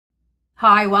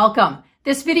Hi, welcome.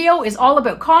 This video is all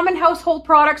about common household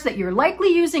products that you're likely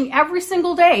using every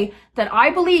single day that I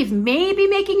believe may be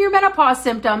making your menopause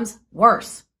symptoms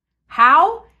worse.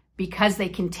 How? Because they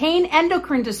contain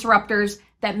endocrine disruptors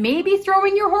that may be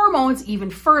throwing your hormones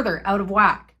even further out of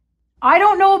whack. I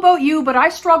don't know about you, but I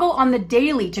struggle on the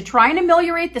daily to try and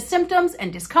ameliorate the symptoms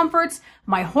and discomforts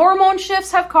my hormone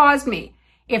shifts have caused me.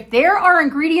 If there are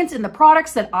ingredients in the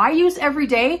products that I use every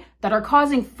day that are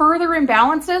causing further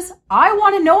imbalances, I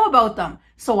want to know about them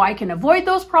so I can avoid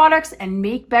those products and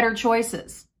make better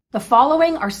choices. The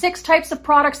following are 6 types of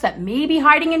products that may be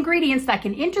hiding ingredients that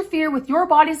can interfere with your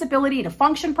body's ability to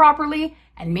function properly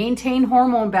and maintain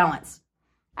hormone balance.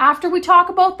 After we talk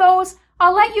about those,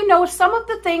 I'll let you know some of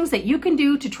the things that you can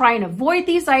do to try and avoid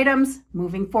these items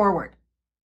moving forward.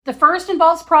 The first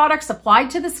involves products applied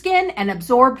to the skin and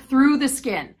absorbed through the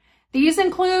skin. These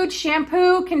include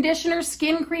shampoo, conditioner,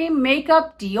 skin cream,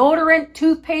 makeup, deodorant,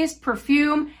 toothpaste,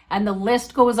 perfume, and the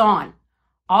list goes on.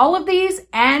 All of these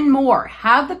and more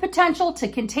have the potential to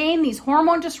contain these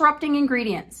hormone-disrupting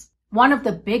ingredients. One of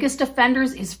the biggest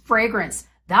offenders is fragrance.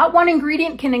 That one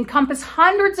ingredient can encompass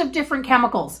hundreds of different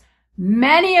chemicals,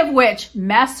 many of which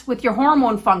mess with your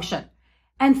hormone function.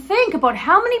 And think about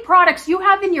how many products you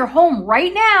have in your home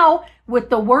right now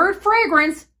with the word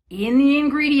fragrance in the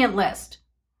ingredient list.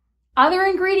 Other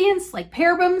ingredients like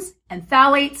parabens and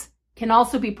phthalates can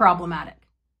also be problematic.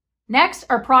 Next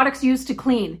are products used to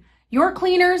clean. Your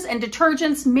cleaners and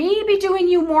detergents may be doing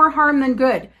you more harm than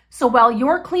good. So while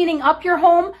you're cleaning up your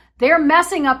home, they're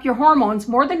messing up your hormones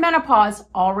more than menopause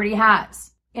already has.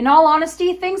 In all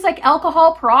honesty, things like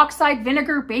alcohol, peroxide,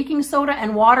 vinegar, baking soda,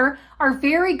 and water are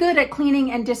very good at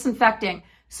cleaning and disinfecting.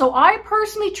 So I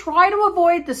personally try to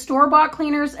avoid the store-bought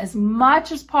cleaners as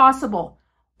much as possible,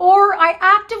 or I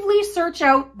actively search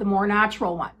out the more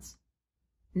natural ones.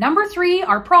 Number 3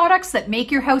 are products that make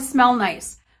your house smell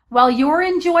nice. While you're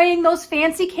enjoying those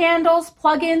fancy candles,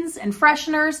 plug-ins, and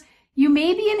fresheners, you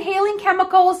may be inhaling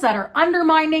chemicals that are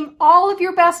undermining all of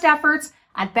your best efforts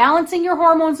at balancing your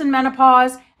hormones in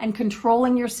menopause and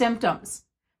controlling your symptoms.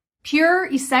 Pure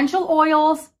essential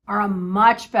oils are a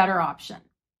much better option.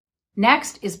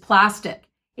 Next is plastic.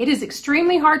 It is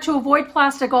extremely hard to avoid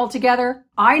plastic altogether.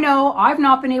 I know, I've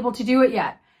not been able to do it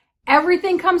yet.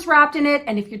 Everything comes wrapped in it,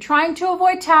 and if you're trying to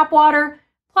avoid tap water,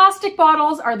 plastic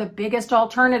bottles are the biggest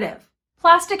alternative.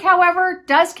 Plastic, however,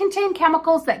 does contain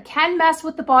chemicals that can mess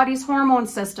with the body's hormone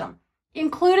system,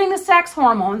 including the sex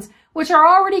hormones, which are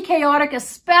already chaotic,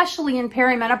 especially in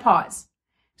perimenopause.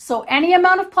 So any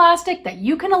amount of plastic that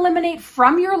you can eliminate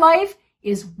from your life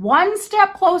is one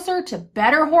step closer to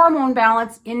better hormone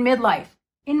balance in midlife,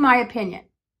 in my opinion.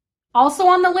 Also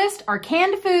on the list are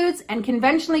canned foods and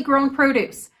conventionally grown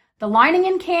produce. The lining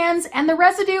in cans and the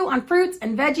residue on fruits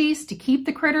and veggies to keep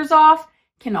the critters off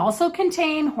can also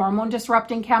contain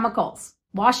hormone-disrupting chemicals.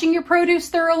 Washing your produce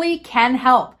thoroughly can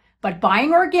help, but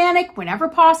buying organic whenever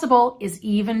possible is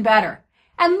even better.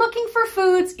 And looking for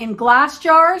foods in glass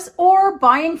jars or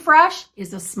buying fresh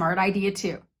is a smart idea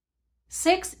too.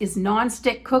 6 is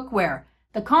non-stick cookware.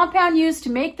 The compound used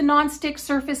to make the non-stick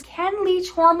surface can leach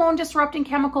hormone-disrupting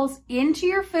chemicals into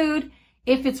your food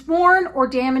if it's worn or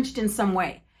damaged in some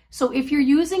way. So if you're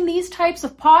using these types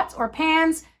of pots or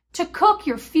pans to cook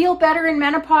your feel better in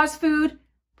menopause food,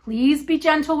 please be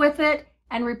gentle with it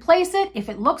and replace it if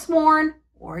it looks worn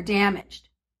or damaged.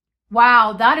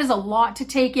 Wow, that is a lot to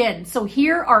take in. So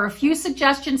here are a few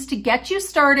suggestions to get you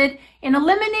started in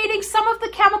eliminating some of the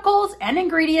chemicals and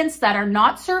ingredients that are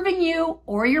not serving you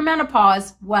or your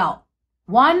menopause well.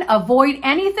 1, avoid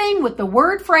anything with the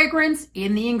word fragrance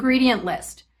in the ingredient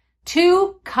list.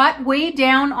 2, cut way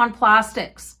down on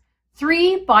plastics.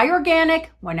 3, buy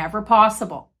organic whenever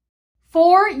possible.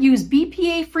 4, use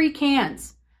BPA-free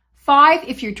cans. 5,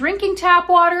 if you're drinking tap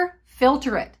water,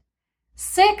 filter it.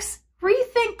 6,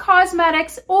 rethink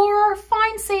cosmetics or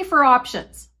find safer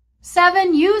options.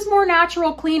 7, use more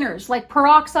natural cleaners like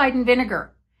peroxide and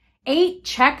vinegar. 8,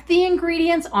 check the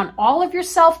ingredients on all of your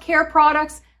self-care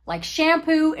products like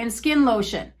shampoo and skin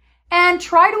lotion, and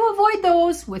try to avoid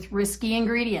those with risky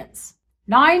ingredients.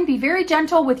 9, be very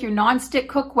gentle with your non-stick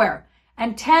cookware.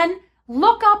 And 10,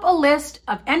 look up a list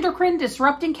of endocrine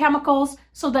disrupting chemicals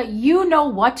so that you know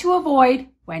what to avoid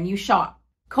when you shop.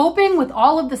 Coping with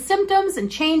all of the symptoms and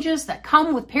changes that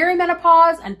come with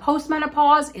perimenopause and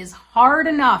postmenopause is hard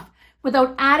enough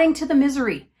without adding to the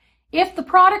misery. If the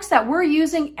products that we're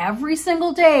using every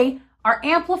single day are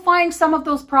amplifying some of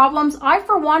those problems, I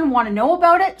for one want to know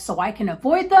about it so I can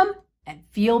avoid them and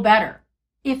feel better.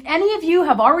 If any of you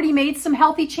have already made some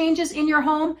healthy changes in your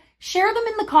home, share them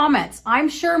in the comments. I'm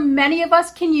sure many of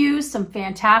us can use some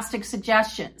fantastic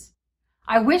suggestions.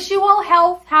 I wish you all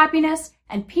health, happiness,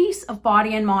 and peace of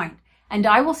body and mind. And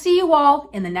I will see you all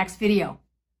in the next video.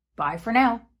 Bye for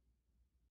now.